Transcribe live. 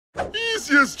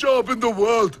easiest job in the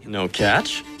world. No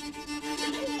catch?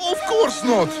 Of course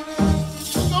not.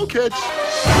 No catch.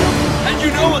 And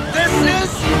you know what this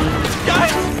is?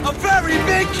 Guys, a very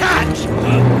big catch!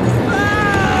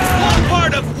 One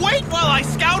part of wait while I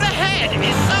scout ahead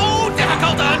is so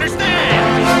difficult to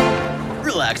understand!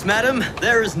 Relax, madam.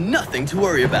 There is nothing to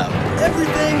worry about.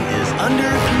 Everything is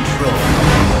under control.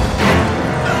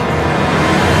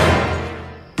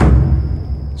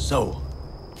 So,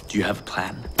 do you have a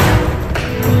plan?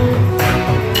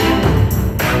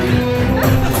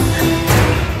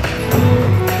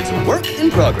 It's a work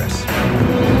in progress.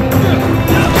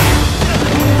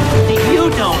 You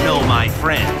don't know my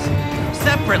friends.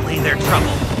 Separately, they're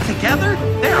trouble. Together,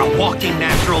 they're a walking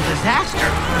natural disaster.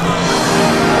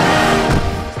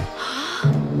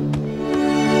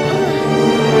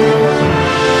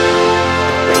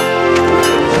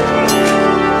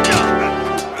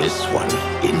 This one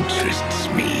interests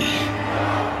me.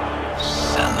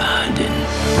 Saladin.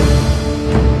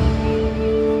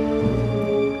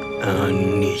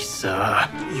 Anissa.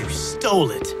 You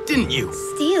stole it, didn't you?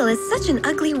 Steal is such an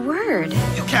ugly word.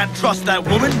 You can't trust that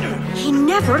woman. He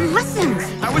never listens.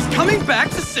 I was coming back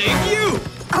to save you.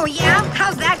 Oh yeah?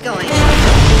 How's that going?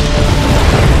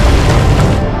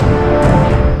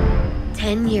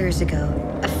 10 years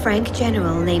ago, a Frank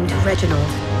general named Reginald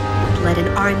led an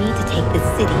army to take the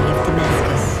city of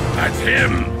Damascus. That's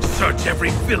him! Search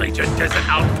every village and desert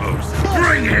outpost.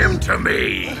 Bring him to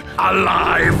me!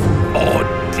 Alive or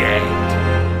dead!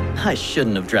 I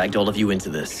shouldn't have dragged all of you into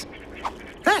this.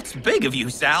 That's big of you,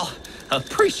 Sal.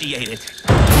 Appreciate it.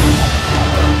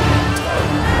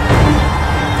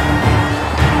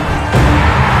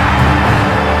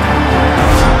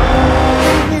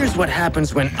 Here's what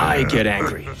happens when I get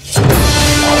angry.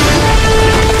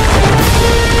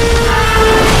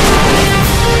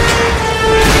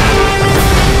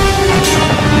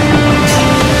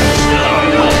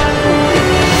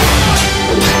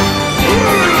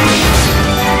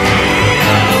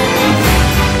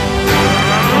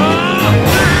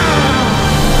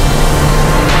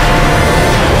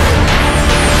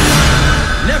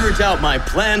 Never doubt my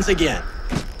plans again.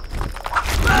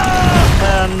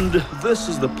 And this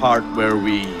is the part where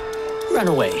we Run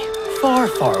away. Far,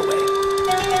 far away.